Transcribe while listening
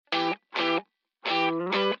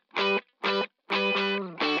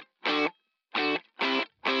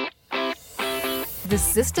The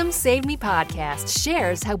Systems Saved Me podcast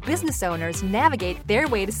shares how business owners navigate their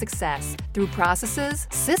way to success through processes,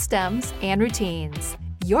 systems, and routines.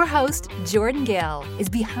 Your host, Jordan Gill, is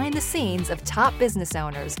behind the scenes of top business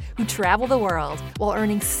owners who travel the world while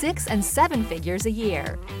earning 6 and 7 figures a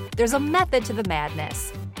year. There's a method to the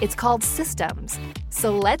madness. It's called systems.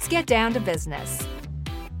 So let's get down to business.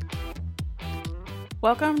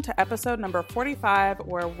 Welcome to episode number 45,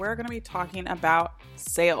 where we're going to be talking about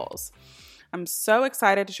sales. I'm so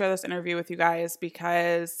excited to share this interview with you guys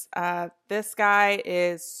because this guy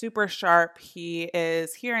is super sharp. He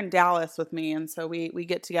is here in Dallas with me, and so we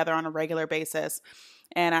get together on a regular basis,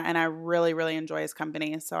 and I really, really enjoy his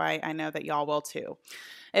company, so I know that y'all will too.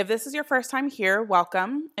 If this is your first time here,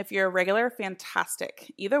 welcome. If you're a regular,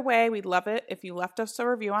 fantastic. Either way, we'd love it if you left us a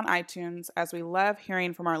review on iTunes, as we love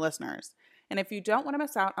hearing from our listeners. And if you don't want to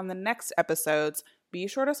miss out on the next episodes, be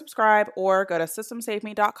sure to subscribe or go to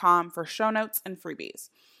systemsaveme.com for show notes and freebies.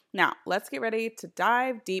 Now, let's get ready to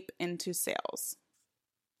dive deep into sales.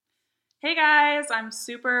 Hey guys, I'm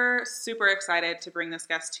super, super excited to bring this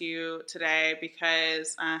guest to you today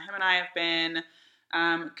because him and I have been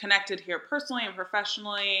connected here personally and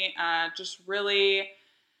professionally, just really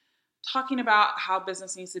talking about how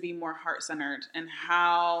business needs to be more heart-centered and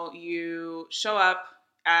how you show up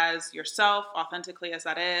as yourself, authentically as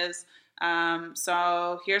that is.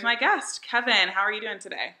 So here's my guest, Kevin. How are you doing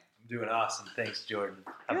today? I'm doing awesome. Thanks, Jordan.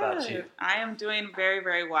 How Good. about you? I am doing very,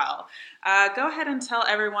 very well. Go ahead and tell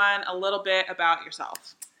everyone a little bit about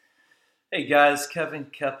yourself. Hey guys, Kevin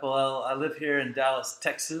Keppel. I live here in Dallas,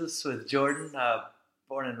 Texas with Jordan.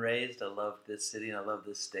 Born and raised. I love this city and I love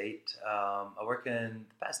this state. I work in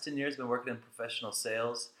the past 10 years, been working in professional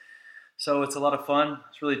sales. So it's a lot of fun.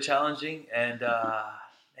 It's really challenging and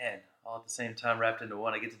all at the same time wrapped into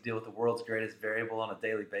one. I get to deal with the world's greatest variable on a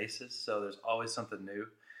daily basis, so there's always something new.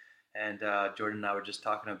 And Jordan and I were just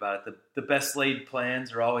talking about it. The best laid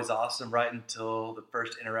plans are always awesome right until the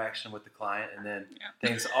first interaction with the client, and then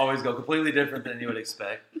things always go completely different than you would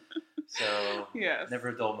expect. So never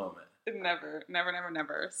a dull moment.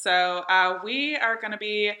 Never. So we are going to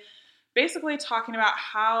be basically talking about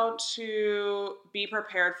how to be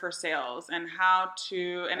prepared for sales and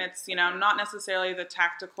and it's, not necessarily the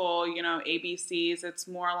tactical, ABCs. It's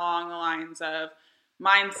more along the lines of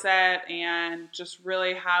mindset and just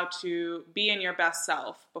really how to be in your best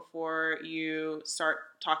self before you start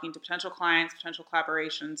talking to potential clients, potential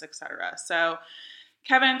collaborations, etc. So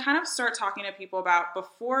Kevin, kind of start talking to people about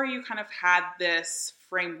before you kind of had this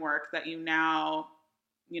framework that you now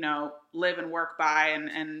live and work by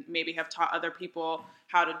and maybe have taught other people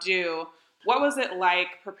how to do. What was it like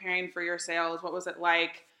preparing for your sales? What was it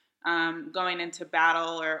like going into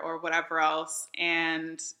battle or whatever else?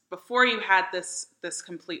 And before you had this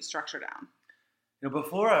complete structure down?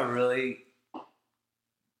 Before I really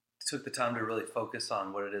took the time to really focus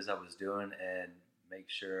on what it is I was doing and make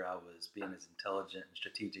sure I was being as intelligent and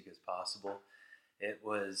strategic as possible, it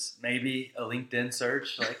was maybe a LinkedIn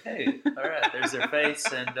search, like, hey, all right, there's their face,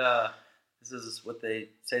 and this is what they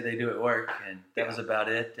say they do at work, and that was about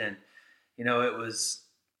it. And, it was,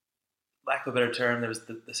 lack of a better term, there was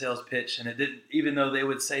the sales pitch, and it didn't, even though they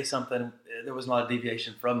would say something, there was not a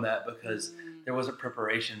deviation from that because there wasn't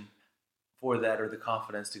preparation for that or the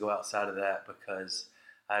confidence to go outside of that because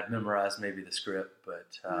I had memorized maybe the script, but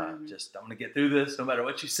I'm going to get through this no matter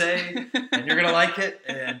what you say, and you're going to like it.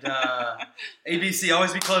 And ABC,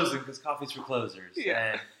 always be closing because coffee's for closers.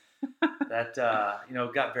 Yeah. And that,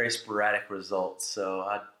 got very sporadic results. So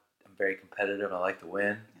I'm very competitive. I like to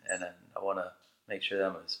win, and I want to make sure that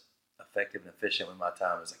I'm as effective and efficient with my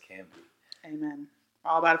time as I can be. Amen.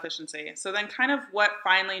 All about efficiency. So then kind of what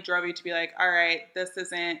finally drove you to be like, all right, this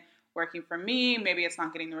isn't working for me, maybe it's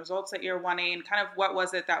not getting the results that you're wanting. Kind of what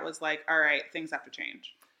was it that was like, all right, things have to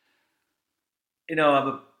change? I'm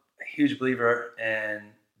a huge believer in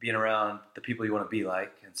being around the people you want to be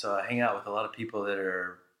like. And so I hang out with a lot of people that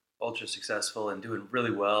are ultra successful and doing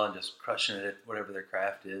really well and just crushing it at whatever their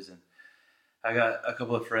craft is. And I got a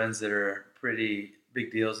couple of friends that are pretty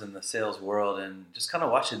big deals in the sales world and just kind of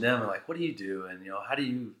watching them and like, what do you do? And, how do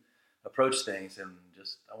you approach things? And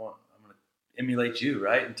just, I'm going to emulate you,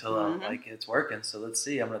 right? Until I'm like, it's working. So let's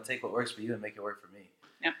see. I'm going to take what works for you and make it work for me.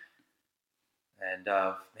 Yep. And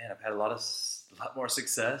I've had a lot more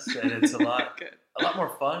success, and it's a lot more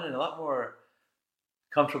fun and a lot more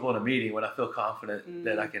comfortable in a meeting when I feel confident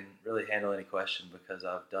that I can really handle any question because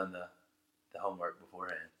I've done the homework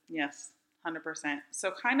beforehand. Yes, 100%.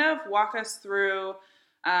 So kind of walk us through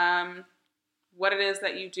what it is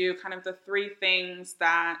that you do, kind of the 3 things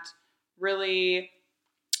that really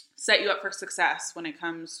set you up for success when it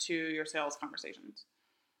comes to your sales conversations.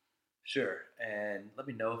 Sure. And let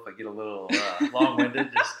me know if I get a little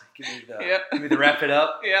long-winded. Just give me Yep. the wrap it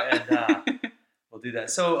up. Yep. And we'll do that.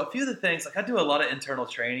 So a few of the things, like I do a lot of internal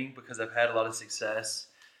training because I've had a lot of success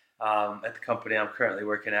at the company I'm currently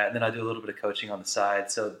working at. And then I do a little bit of coaching on the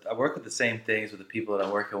side. So I work with the same things with the people that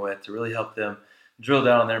I'm working with to really help them drill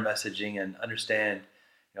down on their messaging and understand,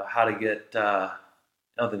 how to get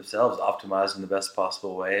themselves optimized in the best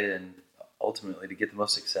possible way, and ultimately to get the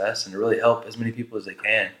most success and to really help as many people as they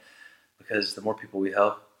can. Because the more people we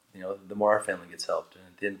help, the more our family gets helped. And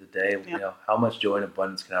at the end of the day, how much joy and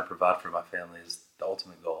abundance can I provide for my family is the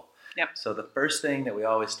ultimate goal. Yep. So the first thing that we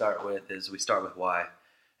always start with is we start with why.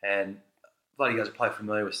 And a lot of you guys are probably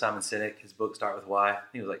familiar with Simon Sinek. His book, Start With Why. I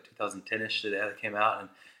think it was like 2010-ish that it came out. And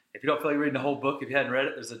if you don't feel like reading the whole book, if you hadn't read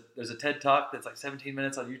it, there's a TED Talk that's like 17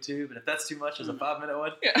 minutes on YouTube. And if that's too much, there's a 5-minute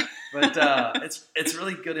one. Yeah. But it's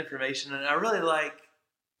really good information. And I really like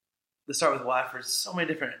to start with why for so many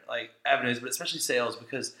different avenues, but especially sales,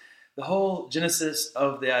 because the whole genesis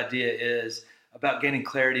of the idea is about gaining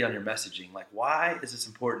clarity on your messaging. Like, why is this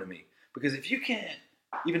important to me? Because if you can't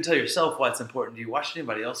even tell yourself why it's important to you, why should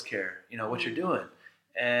anybody else care, what you're doing?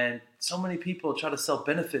 And so many people try to sell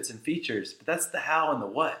benefits and features, but that's the how and the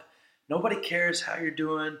what. Nobody cares how you're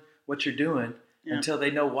doing, what you're doing until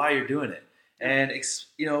they know why you're doing it. And,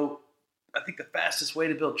 I think the fastest way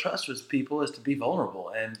to build trust with people is to be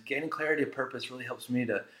vulnerable, and gaining clarity of purpose really helps me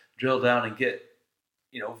to drill down and get,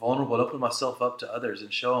 vulnerable and open myself up to others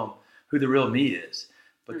and show them who the real me is,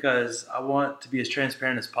 because I want to be as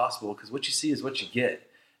transparent as possible, because what you see is what you get.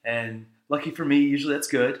 And lucky for me, usually that's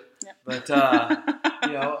good, but,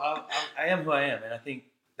 I am who I am, and I think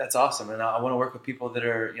that's awesome. And I want to work with people that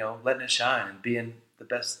are, letting it shine and being the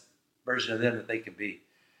best version of them that they can be.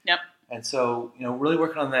 Yep. And so, really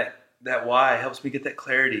working on that why helps me get that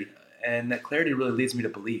clarity, and that clarity really leads me to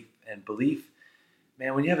belief. And belief,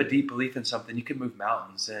 man, when you have a deep belief in something, you can move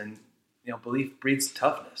mountains. And belief breeds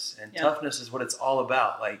toughness, and toughness is what it's all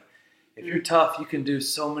about. Like, if you're tough, you can do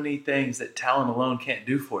so many things that talent alone can't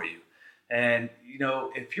do for you. And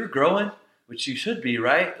if you're growing, which you should be,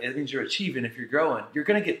 right? It means you're achieving. If you're growing, you're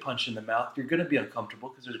going to get punched in the mouth. You're going to be uncomfortable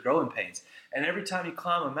because there's growing pains. And every time you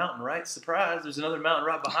climb a mountain, right, surprise, there's another mountain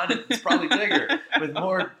right behind it that's probably bigger with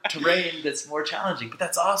more terrain that's more challenging. But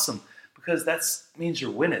that's awesome, because that means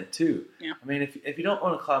you're winning too. Yeah. I mean, if you don't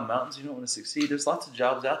want to climb mountains, you don't want to succeed, there's lots of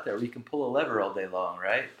jobs out there where you can pull a lever all day long,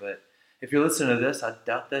 right? But if you're listening to this, I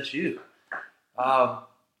doubt that's you.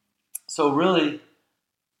 So really,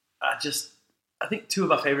 I think two of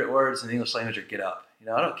my favorite words in the English language are get up.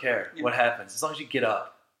 I don't care what happens. As long as you get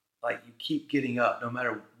up, like you keep getting up, no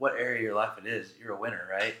matter what area of your life it is, you're a winner,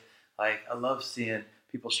 right? Like, I love seeing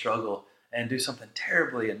people struggle and do something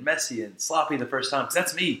terribly and messy and sloppy the first time. Because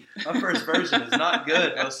that's me. My first version is not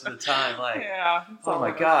good most of the time. Like, oh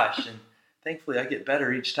my gosh. And thankfully I get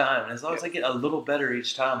better each time. And as long as I get a little better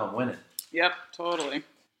each time, I'm winning. Yep, totally.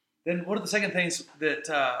 Then one of the second things that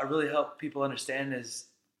I really help people understand is,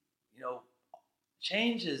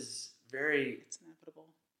 change is it's inevitable.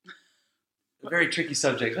 A very tricky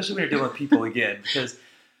subject, especially when you're dealing with people again, because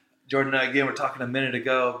Jordan and I, again, were talking a minute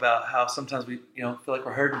ago about how sometimes we, feel like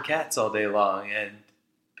we're herding cats all day long, and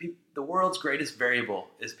the world's greatest variable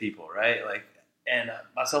is people, right? Like, and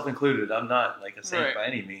myself included, I'm not like a saint by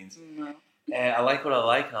any means. No. And I like what I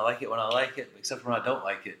like, and I like it when I like it, except when I don't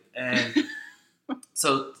like it. And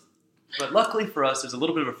but luckily for us, there's a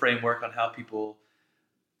little bit of a framework on how people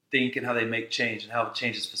think and how they make change and how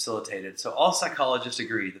change is facilitated. So all psychologists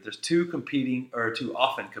agree that there's two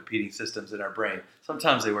often competing systems in our brain.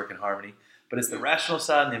 Sometimes they work in harmony, but it's the rational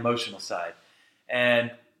side and the emotional side.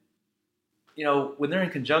 And, when they're in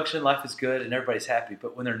conjunction, life is good and everybody's happy.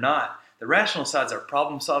 But when they're not, the rational side's our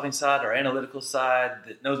problem-solving side, our analytical side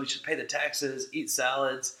that knows we should pay the taxes, eat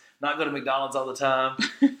salads, not go to McDonald's all the time.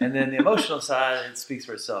 And then the emotional side, it speaks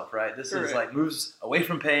for itself, right? This is like moves away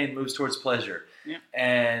from pain, moves towards pleasure. Yeah.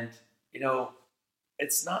 And,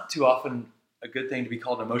 it's not too often a good thing to be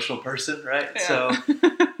called an emotional person, right? Yeah. So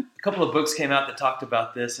a couple of books came out that talked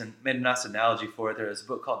about this and made a nice analogy for it. There's a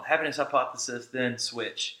book called The Happiness Hypothesis, then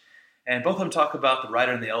Switch. And both of them talk about the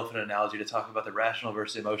rider and the elephant analogy to talk about the rational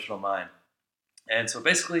versus emotional mind. And so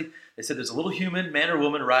basically, they said there's a little human, man or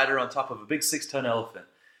woman, rider on top of a big 6-ton elephant.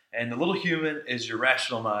 And the little human is your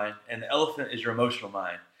rational mind, and the elephant is your emotional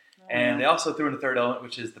mind. Oh, and they also threw in a third element,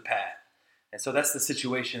 which is the path. And so that's the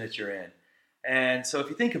situation that you're in. And so if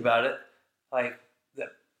you think about it, like the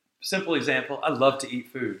simple example, I love to eat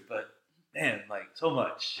food, but man, like so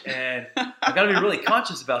much. And I've got to be really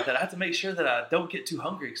conscious about that. I have to make sure that I don't get too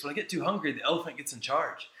hungry, because when I get too hungry, the elephant gets in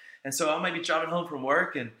charge. And so I might be driving home from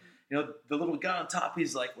work and, the little guy on top,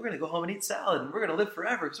 he's like, we're going to go home and eat salad and we're going to live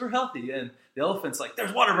forever because we're healthy. And the elephant's like,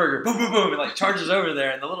 there's Whataburger, boom, boom, boom, and like charges over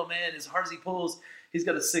there. And the little man, as hard as he pulls, he's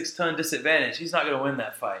got a 6-ton disadvantage. He's not going to win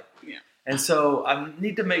that fight. Yeah. And so I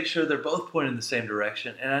need to make sure they're both pointing in the same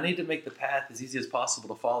direction, and I need to make the path as easy as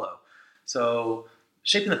possible to follow. So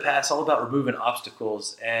shaping the path is all about removing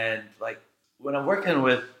obstacles. And like when I'm working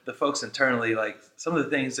with the folks internally, like some of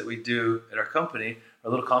the things that we do at our company are a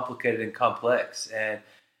little complicated and complex. And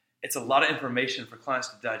it's a lot of information for clients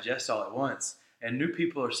to digest all at once. And new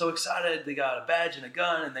people are so excited. They got a badge and a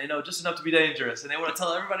gun, and they know just enough to be dangerous. And they want to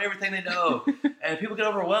tell everybody everything they know. And people get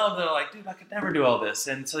overwhelmed. They're like, dude, I could never do all this.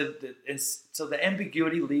 And so the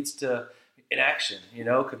ambiguity leads to inaction.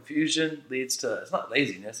 Confusion leads to, it's not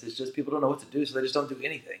laziness. It's just people don't know what to do, so they just don't do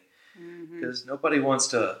anything. Because nobody wants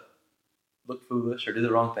to look foolish or do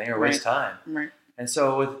the wrong thing or waste time. Right. And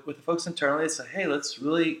so with the folks internally, it's like, hey, let's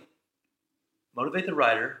really motivate the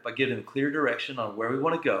rider by giving them clear direction on where we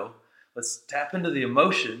want to go. Let's tap into the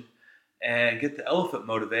emotion and get the elephant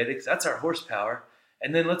motivated, because that's our horsepower.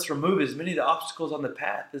 And then let's remove as many of the obstacles on the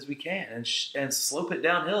path as we can and slope it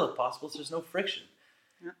downhill if possible so there's no friction.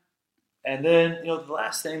 Yeah. And then, the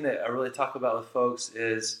last thing that I really talk about with folks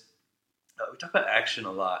is we talk about action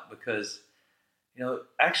a lot because,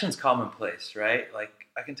 action's commonplace, right? Like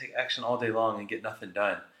I can take action all day long and get nothing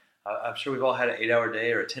done. I'm sure we've all had an 8-hour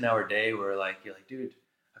day or a 10-hour day where you're like, dude,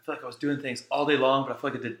 I feel like I was doing things all day long, but I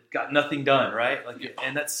feel like I got nothing done, right?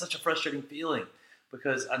 And that's such a frustrating feeling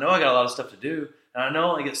because I know I got a lot of stuff to do, and I know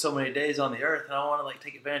I only get so many days on the earth, and I want to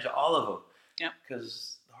take advantage of all of them. Yeah.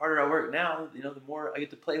 Because the harder I work now, the more I get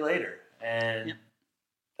to play later, and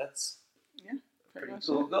that's a pretty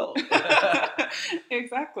cool goal.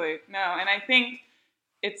 Exactly. No, and I think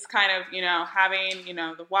it's kind of having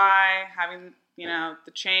the why, having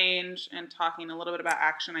the change, and talking a little bit about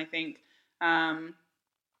action. I think.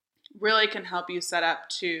 Really can help you set up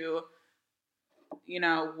to,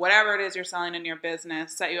 whatever it is you're selling in your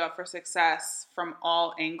business, set you up for success from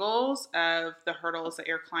all angles of the hurdles that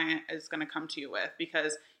your client is going to come to you with,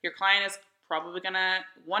 because your client is probably going to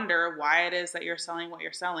wonder why it is that you're selling what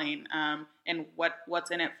you're selling, and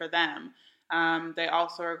what's in it for them. They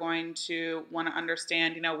also are going to want to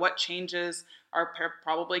understand, what changes are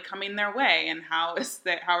probably coming their way, and how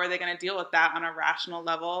are they going to deal with that on a rational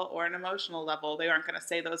level or an emotional level. They aren't going to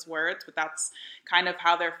say those words, but that's kind of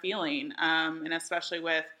how they're feeling. And especially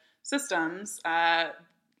with systems, a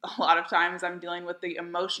lot of times I'm dealing with the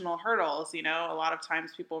emotional hurdles. A lot of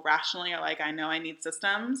times people rationally are like, I know I need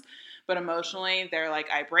systems, but emotionally they're like,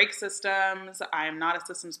 I break systems. I'm not a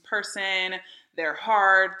systems person. They're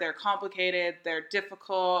hard, they're complicated, they're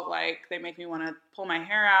difficult, like they make me want to pull my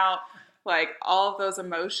hair out, like all of those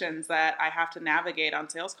emotions that I have to navigate on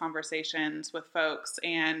sales conversations with folks,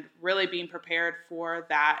 and really being prepared for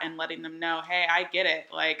that and letting them know, hey, I get it.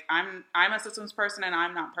 Like I'm a systems person and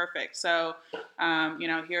I'm not perfect. So,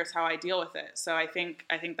 here's how I deal with it. So I think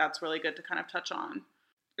that's really good to kind of touch on.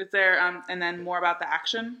 Is there, and then more about the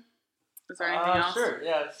action? Is there anything else? Sure,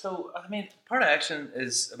 yeah. So, part of action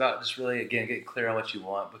is about just really, again, getting clear on what you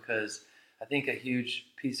want, because I think a huge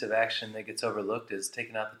piece of action that gets overlooked is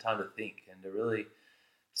taking out the time to think and to really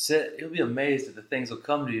sit. You'll be amazed at the things will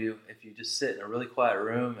come to you if you just sit in a really quiet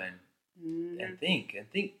room and think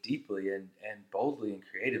deeply and boldly and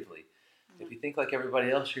creatively. Mm-hmm. If you think like everybody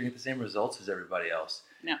else, you're going to get the same results as everybody else.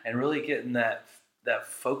 Yeah. And really getting that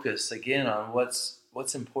focus, again, on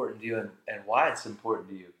what's important to you and why it's important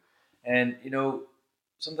to you. And,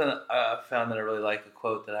 something I found that I really like, a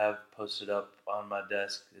quote that I have posted up on my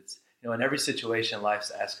desk, it's, in every situation,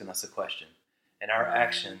 life's asking us a question, and our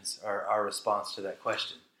actions are our response to that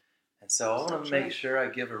question. And so I want to make sure I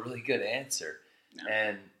give a really good answer. No.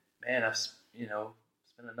 And, man, I've,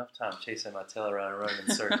 spent enough time chasing my tail around and running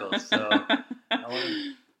in circles. So I want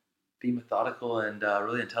to be methodical and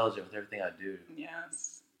really intelligent with everything I do.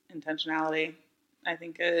 Yes, intentionality, I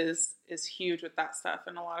think is huge with that stuff.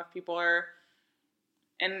 And a lot of people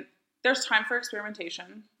and there's time for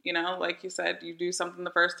experimentation, like you said, you do something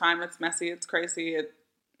the first time, it's messy, it's crazy, it,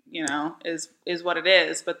 is what it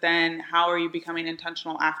is. But then how are you becoming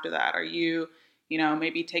intentional after that? Are you,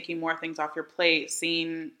 maybe taking more things off your plate,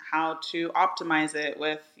 seeing how to optimize it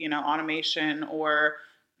with, automation or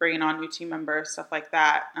bringing on new team members, stuff like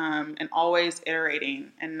that. And always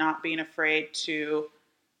iterating and not being afraid to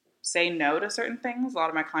say no to certain things. A lot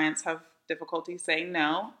of my clients have difficulty saying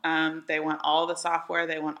no. They want all the software,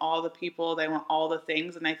 they want all the people, they want all the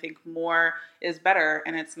things, and I think more is better,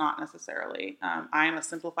 and it's not necessarily. I am a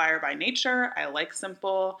simplifier by nature. I like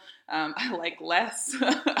simple. I like less.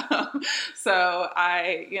 So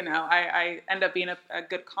I end up being a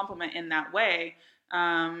good complement in that way.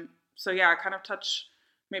 So yeah, kind of touch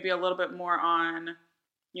maybe a little bit more on,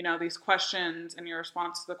 these questions and your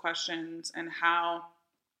response to the questions and how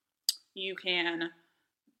you can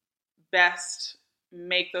best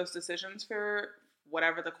make those decisions for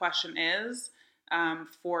whatever the question is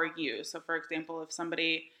for you. So for example, if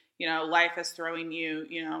somebody, life is throwing you,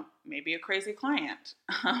 maybe a crazy client,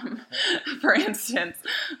 for instance,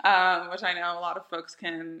 which I know a lot of folks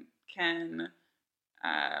can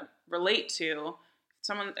relate to.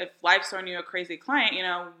 If life's throwing you a crazy client,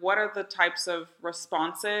 what are the types of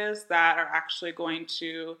responses that are actually going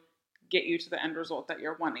to get you to the end result that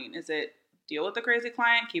you're wanting? Is it deal with the crazy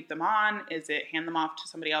client, keep them on? Is it hand them off to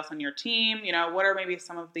somebody else on your team? What are maybe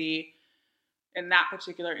some of the, in that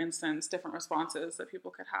particular instance, different responses that people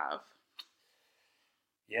could have?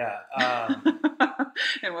 Yeah.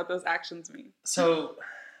 And what those actions mean. So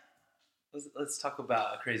let's talk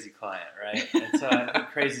about a crazy client, right? And so I think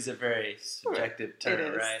crazy is a very subjective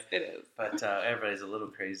term, right? It is. But everybody's a little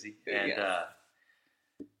crazy. And,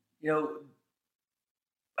 yes.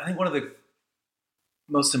 I think one of the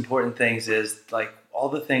most important things is like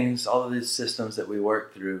all of these systems that we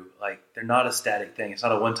work through, like they're not a static thing. It's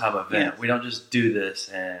not a one-time event. Yes. We don't just do this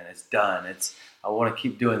and it's done. I want to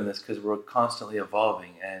keep doing this because we're constantly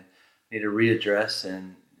evolving and need to readdress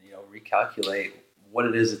and, recalculate what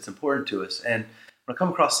it is that's important to us. And when I come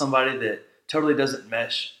across somebody that totally doesn't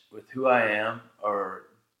mesh with who I am or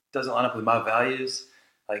doesn't line up with my values,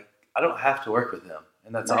 like I don't have to work with them.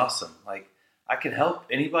 And that's awesome. Like I can help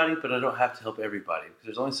anybody, but I don't have to help everybody because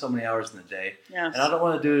there's only so many hours in the day. Yes. And I don't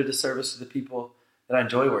want to do a disservice to the people that I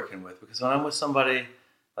enjoy working with, because when I'm with somebody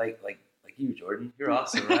like you, Jordan, you're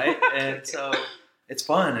awesome, right? And so it's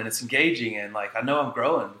fun and it's engaging, and like I know I'm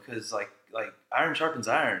growing because like iron sharpens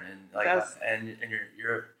iron, and like and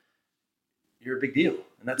you're a big deal,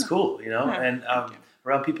 and that's cool, Yeah. And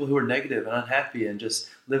around people who are negative and unhappy and just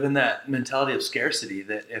live in that mentality of scarcity,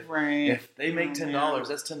 that if they make $10,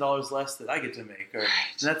 that's $10 less that I get to make, and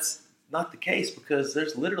that's not the case, because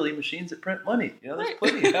there's literally machines that print money. There's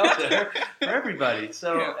plenty out there for everybody.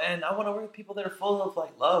 So, and I want to work with people that are full of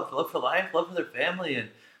like love for life, love for their family, and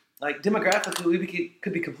like demographically we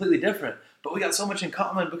could be completely different, but we got so much in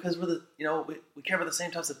common because we're we care about the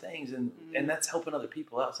same types of things, and that's helping other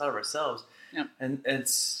people outside of ourselves. Yeah. And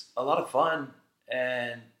it's a lot of fun,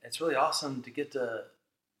 and it's really awesome to get to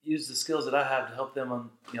use the skills that I have to help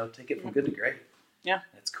them take it from good to great. Yeah.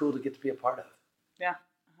 It's cool to get to be a part of. Yeah.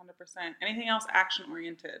 100%. Anything else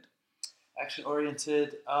action-oriented?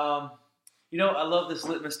 Action-oriented. I love this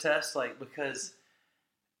litmus test, because,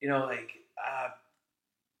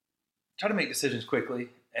 try to make decisions quickly,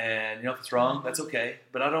 and, if it's wrong, that's okay.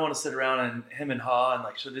 But I don't want to sit around and hem and haw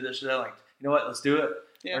and should I do this, should I? You know what, let's do it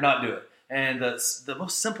or not do it. And the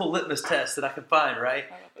most simple litmus test that I can find, right,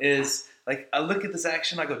 is I look at this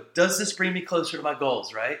action, I go, does this bring me closer to my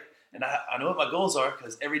goals, right? And I know what my goals are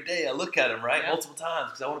because every day I look at them, right, multiple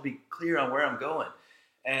times, because I want to be clear on where I'm going.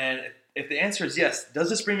 And if the answer is yes, does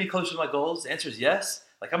this bring me closer to my goals? The answer is yes.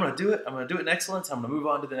 I'm going to do it. I'm going to do it in excellence. I'm going to move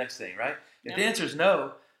on to the next thing, right? If the answer is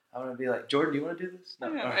no, I'm going to be like, Jordan, do you want to do this? No.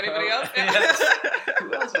 Anybody else? Yes.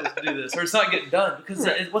 Who else wants to do this? Or it's not getting done, because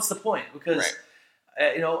what's the point? Because,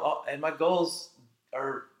 and my goals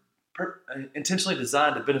are intentionally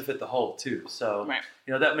designed to benefit the whole too. So,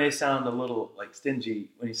 that may sound a little stingy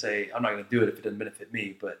when you say, I'm not going to do it if it doesn't benefit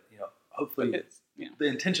me, but hopefully the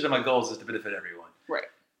intention of my goals is to benefit everyone. Right.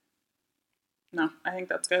 No, I think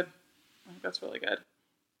that's good. I think that's really good.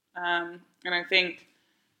 And I think,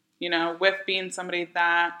 with being somebody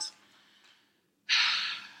that,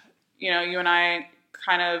 you and I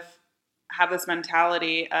kind of have this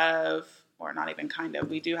mentality of, or not even kind of,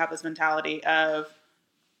 we do have this mentality of,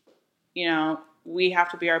 we have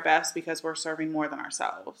to be our best because we're serving more than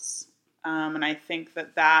ourselves. And I think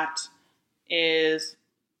that is,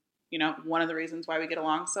 one of the reasons why we get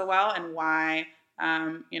along so well, and why,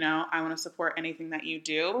 I want to support anything that you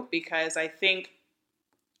do, because I think,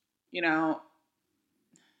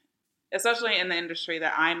 especially in the industry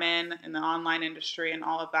that I'm in the online industry and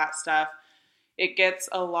all of that stuff, it gets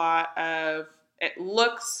it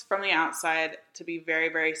looks from the outside to be very,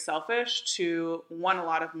 very selfish to want a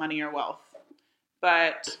lot of money or wealth.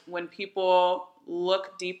 But when people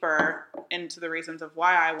look deeper into the reasons of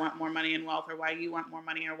why I want more money and wealth, or why you want more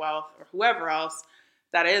money or wealth, or whoever else,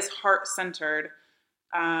 that is heart-centered,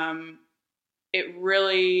 it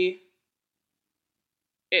really,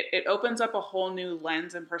 it opens up a whole new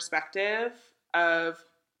lens and perspective of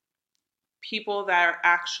people that are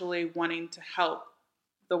actually wanting to help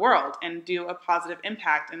the world and do a positive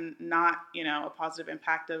impact, and not, a positive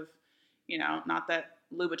impact of, not that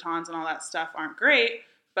Louboutins and all that stuff aren't great,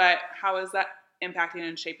 but how is that impacting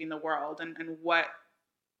and shaping the world, and what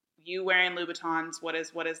you wearing Louboutins, what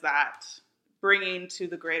is that bringing to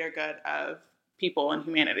the greater good of people and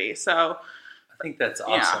humanity. So I think that's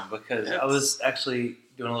awesome because I was actually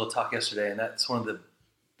doing a little talk yesterday, and that's one of the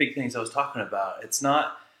big things I was talking about. It's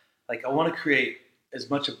not like I want to create as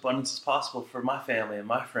much abundance as possible for my family and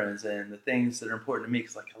my friends and the things that are important to me,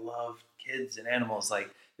 because like I love kids and animals. Like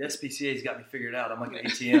the SPCA's got me figured out. I'm like an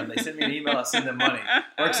ATM. They send me an email, I send them money.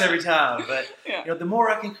 Works every time. But the more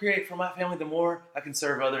I can create for my family, the more I can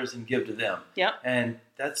serve others and give to them. Yep. And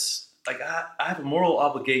that's like I have a moral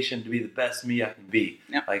obligation to be the best me I can be.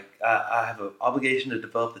 Yep. Like I have an obligation to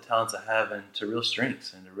develop the talents I have into real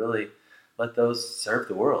strengths and to really let those serve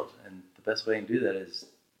the world. And the best way to do that is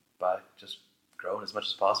by just growing as much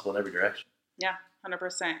as possible in every direction. Yeah,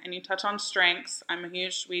 100%. And you touch on strengths. I'm a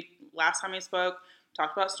huge. Last time we spoke,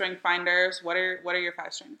 talked about strength finders. What are your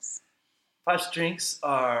 5 strengths? 5 strengths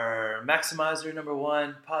are maximizer, number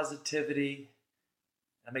 1, positivity.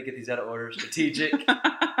 I may get these out of order. Strategic,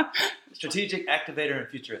 activator, and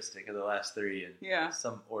futuristic are the last 3 in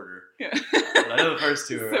some order. Yeah. I know the first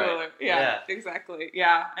 2 are similar. right. Yeah, exactly.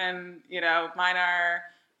 Yeah, and mine are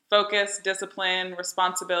focus, discipline,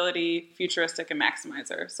 responsibility, futuristic, and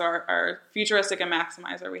maximizer. So our futuristic and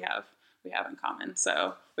maximizer we have in common.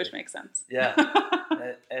 So which makes sense. Yeah.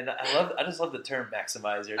 And I just love the term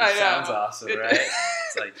maximizer. It sounds awesome, right?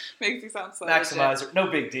 It's like makes you sound so maximizer. legit.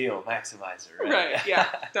 No big deal, maximizer, right? Right. Yeah.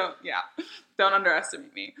 Don't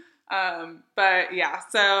underestimate me. But yeah,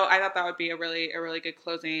 so I thought that would be a really good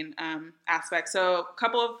closing aspect. So a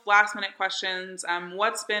couple of last minute questions.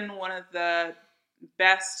 What's been one of the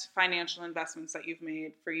best financial investments that you've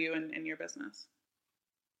made for you and your business?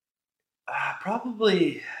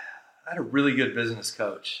 Probably. I had a really good business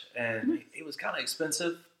coach, and he was kind of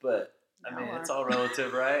expensive, but I mean, it's all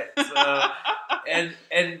relative, right? So, and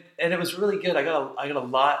it was really good. I got a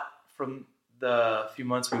lot from the few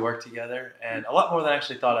months we worked together, and a lot more than I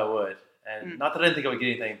actually thought I would. And not that I didn't think I would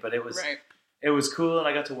get anything, but it was cool, and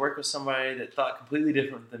I got to work with somebody that thought completely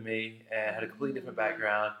different than me and had a completely different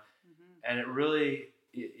background. And it really,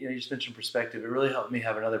 you just mentioned perspective. It really helped me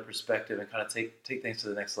have another perspective and kind of take things to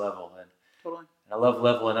the next level. And totally. I love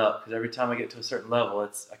leveling up because every time I get to a certain level, I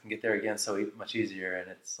can get there again so much easier.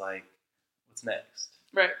 And it's like, what's next?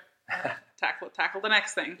 Right. Tackle the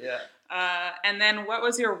next thing. Yeah. And then what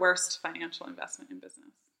was your worst financial investment in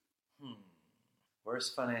business?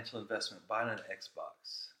 Worst financial investment, buying an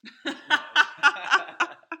Xbox.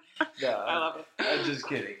 No, I love it. I'm just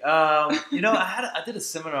kidding. I did a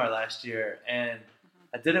seminar last year, and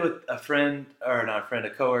I did it with a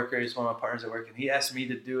coworker. He's one of my partners at work, and he asked me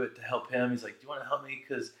to do it to help him. He's like, "Do you want to help me?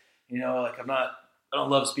 Because I don't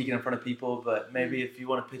love speaking in front of people, but maybe if you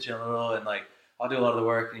want to pitch in a little, and like I'll do a lot of the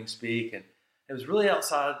work and you can speak." And it was really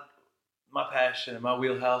outside my passion and my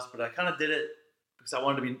wheelhouse, but I kind of did it because I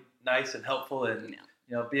wanted to be nice and helpful and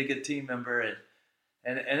be a good team member, and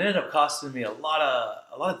it ended up costing me a lot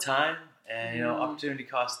of time and opportunity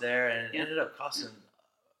cost there, and it ended up costing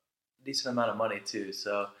a decent amount of money too.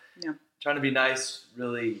 So trying to be nice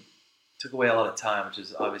really took away a lot of time, which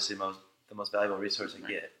is obviously the most valuable resource I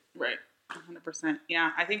get. Right, 100%.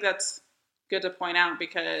 Yeah, I think that's good to point out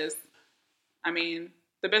because, I mean,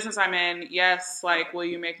 the business I'm in, yes, like, will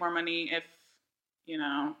you make more money if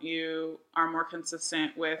you are more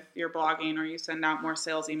consistent with your blogging or you send out more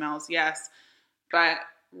sales emails? Yes. But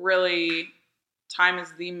really, time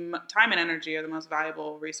and energy are the most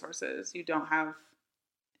valuable resources. You don't have,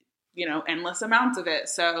 endless amounts of it.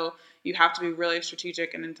 So you have to be really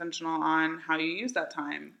strategic and intentional on how you use that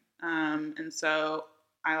time. And so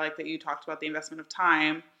I like that you talked about the investment of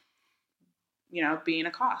time, being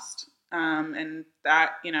a cost. And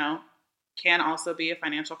that, can also be a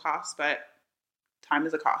financial cost, but time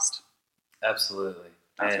is a cost. Absolutely.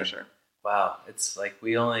 That's for sure. Wow. It's like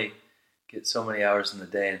we only get so many hours in the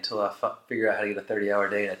day until I figure out how to get a 30-hour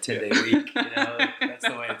day and a 10-day week. That's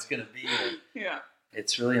the way it's going to be. And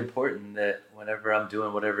it's really important that whenever I'm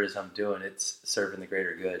doing whatever it is I'm doing, it's serving the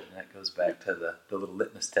greater good. And that goes back to the little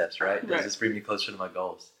litmus test, right? Does this bring me closer to my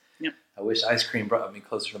goals? Yep. I wish ice cream brought me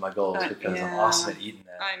closer to my goals because I'm awesome at eating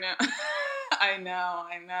that. I know.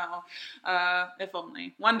 I know. If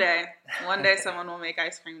only. One day someone will make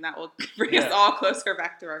ice cream that will bring us all closer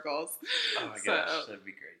back to our goals. Oh my gosh, that'd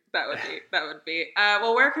be great. That would be.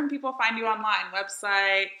 Well, where can people find you online?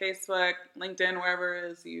 Website, Facebook, LinkedIn, wherever it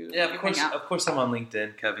is you of course I'm on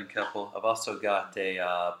LinkedIn, Kevin Keppel. I've also got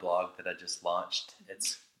a blog that I just launched.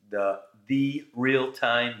 It's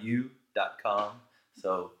therealtimeyou.com.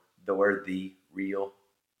 So the word the real,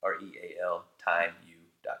 REAL,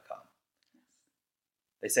 timeyou.com.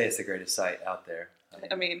 They say it's the greatest site out there.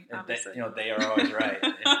 I mean, obviously. They are always right.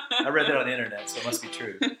 I read that on the internet, so it must be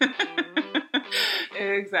true.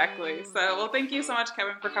 Exactly. So, well, thank you so much,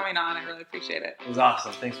 Kevin, for coming on. I really appreciate it. It was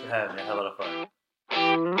awesome. Thanks for having me. I had a lot of fun.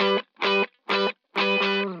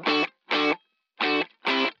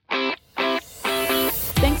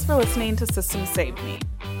 Thanks for listening to Systems Saved Me.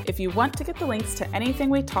 If you want to get the links to anything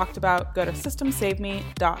we talked about, go to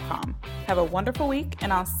systemsaveme.com. Have a wonderful week,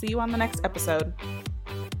 and I'll see you on the next episode.